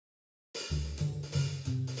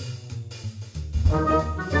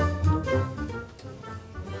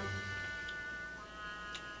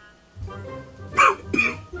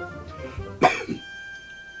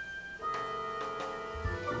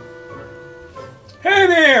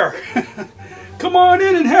there. Come on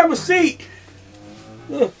in and have a seat.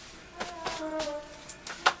 Look.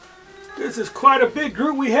 This is quite a big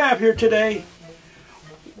group we have here today.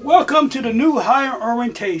 Welcome to the new higher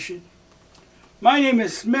orientation. My name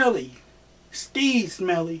is Smelly, Steve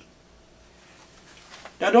Smelly.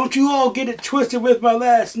 Now don't you all get it twisted with my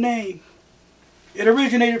last name. It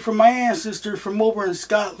originated from my ancestors from over in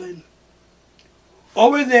Scotland.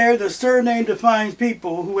 Over there, the surname defines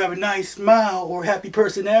people who have a nice smile or happy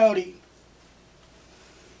personality.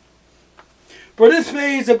 For this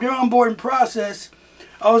phase of your onboarding process,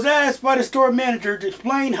 I was asked by the store manager to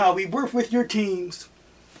explain how we work with your teams.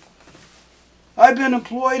 I've been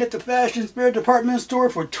employed at the Fashion Spirit department store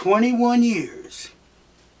for 21 years.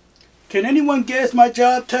 Can anyone guess my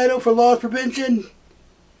job title for loss prevention?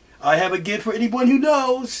 I have a gift for anyone who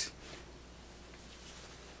knows.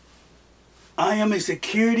 I am a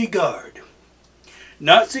security guard.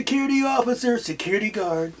 Not security officer, security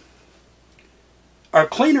guard. Our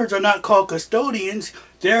cleaners are not called custodians,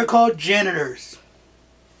 they are called janitors.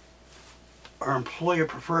 Our employer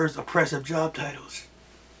prefers oppressive job titles.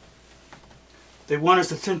 They want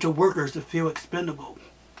us essential workers to feel expendable.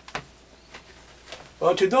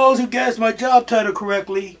 Well, to those who guessed my job title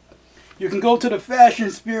correctly, you can go to the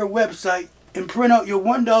Fashion Spirit website and print out your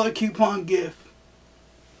 $1 coupon gift.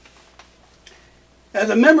 As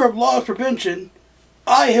a member of loss prevention,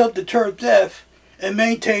 I help deter theft and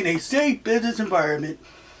maintain a safe business environment.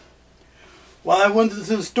 While I went to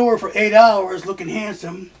the store for 8 hours looking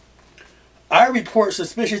handsome, I report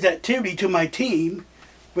suspicious activity to my team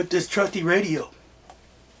with this trusty radio.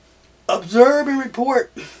 Observe and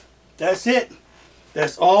report. That's it.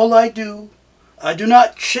 That's all I do. I do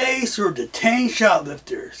not chase or detain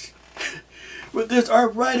shoplifters. With this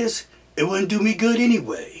arthritis, it wouldn't do me good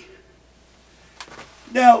anyway.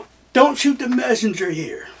 Now, don't shoot the messenger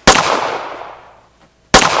here.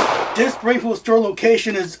 This Springfield store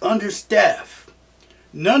location is understaffed.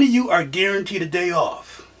 None of you are guaranteed a day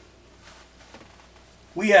off.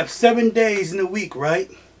 We have 7 days in a week,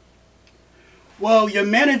 right? Well, your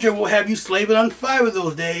manager will have you slaving on 5 of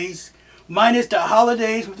those days, minus the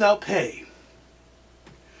holidays without pay.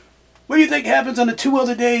 What do you think happens on the 2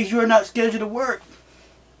 other days you are not scheduled to work?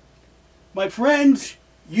 My friends,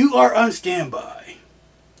 you are on standby.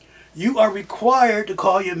 You are required to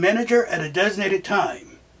call your manager at a designated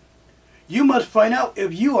time. You must find out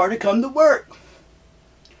if you are to come to work.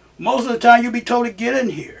 Most of the time you'll be told to get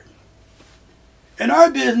in here. In our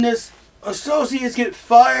business, associates get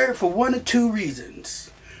fired for 1 of 2 reasons.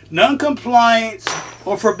 Non-compliance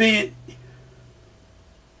or for being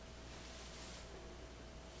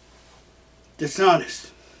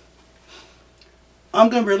dishonest. I'm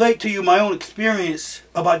going to relate to you my own experience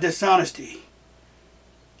about dishonesty.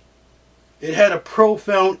 It had a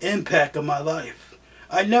profound impact on my life.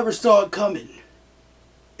 I never saw it coming.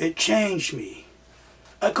 It changed me.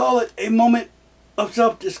 I call it a moment of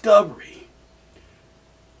self-discovery.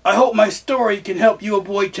 I hope my story can help you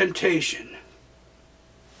avoid temptation.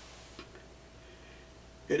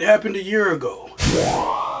 It happened a year ago.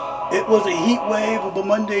 It was a heat wave of a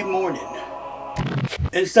Monday morning.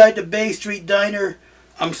 Inside the Bay Street Diner,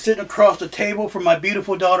 I'm sitting across the table from my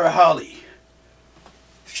beautiful daughter Holly.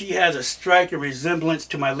 She has a striking resemblance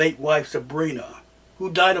to my late wife Sabrina, who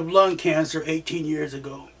died of lung cancer 18 years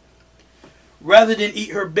ago. Rather than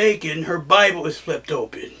eat her bacon, her Bible is flipped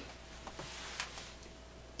open.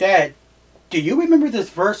 Dad, do you remember this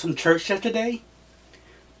verse from church yesterday?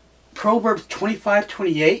 Proverbs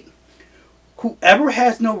 25:28. Whoever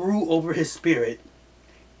has no rule over his spirit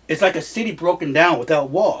is like a city broken down without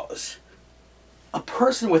walls. A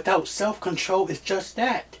person without self-control is just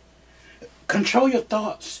that. Control your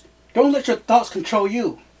thoughts. Don't let your thoughts control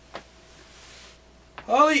you.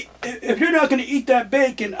 Holly, if you're not going to eat that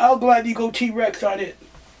bacon, I'll gladly go T-Rex on it.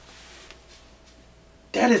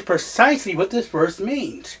 That is precisely what this verse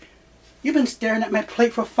means. You've been staring at my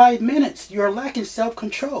plate for 5 minutes. You are lacking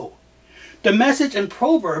self-control. The message in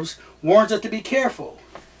Proverbs warns us to be careful.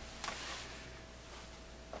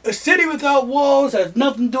 A city without walls has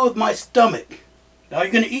nothing to do with my stomach. Now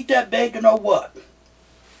you're going to eat that bacon or what?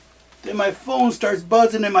 Then my phone starts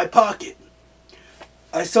buzzing in my pocket.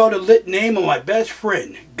 I saw the lit name of my best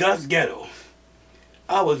friend, Gus Ghetto.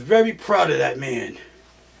 I was very proud of that man.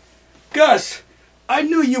 Gus, I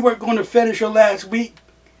knew you weren't going to finish your last week.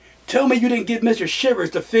 Tell me you didn't give Mr. Shivers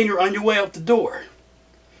the finger on your way out the door.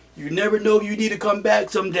 You never know if you need to come back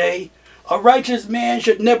someday. A righteous man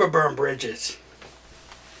should never burn bridges.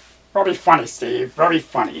 Very funny, Steve. Very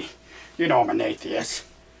funny. You know I'm an atheist.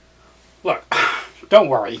 Look, don't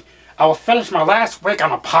worry. I will finish my last week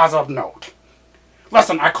on a positive note.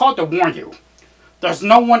 Listen, I called to warn you. There's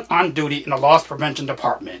no one on duty in the loss prevention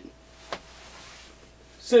department.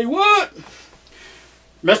 Say what?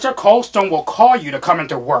 Mr. Coldstone will call you to come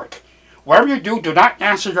into work. Whatever you do, do not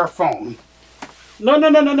answer your phone. No.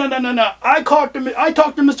 I talked to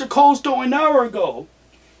Mr. Coldstone an hour ago.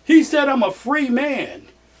 He said I'm a free man.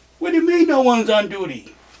 What do you mean no one's on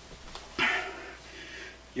duty?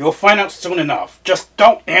 You'll find out soon enough. Just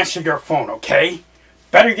don't answer your phone, okay?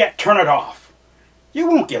 Better yet, turn it off. You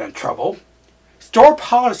won't get in trouble. Store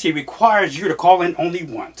policy requires you to call in only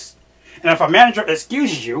once. And if a manager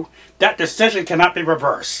excuses you, that decision cannot be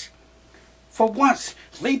reversed. For once,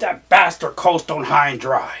 leave that bastard Coldstone high and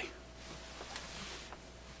dry.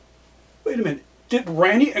 Wait a minute. Did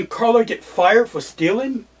Randy and Carla get fired for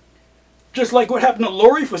stealing? Just like what happened to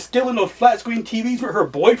Lori for stealing those flat screen TVs for her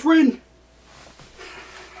boyfriend?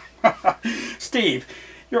 Steve,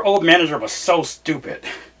 your old manager was so stupid.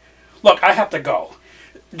 Look, I have to go.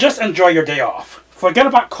 Just enjoy your day off. Forget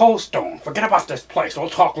about Coldstone. Forget about this place. We'll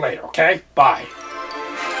talk later, okay? Bye.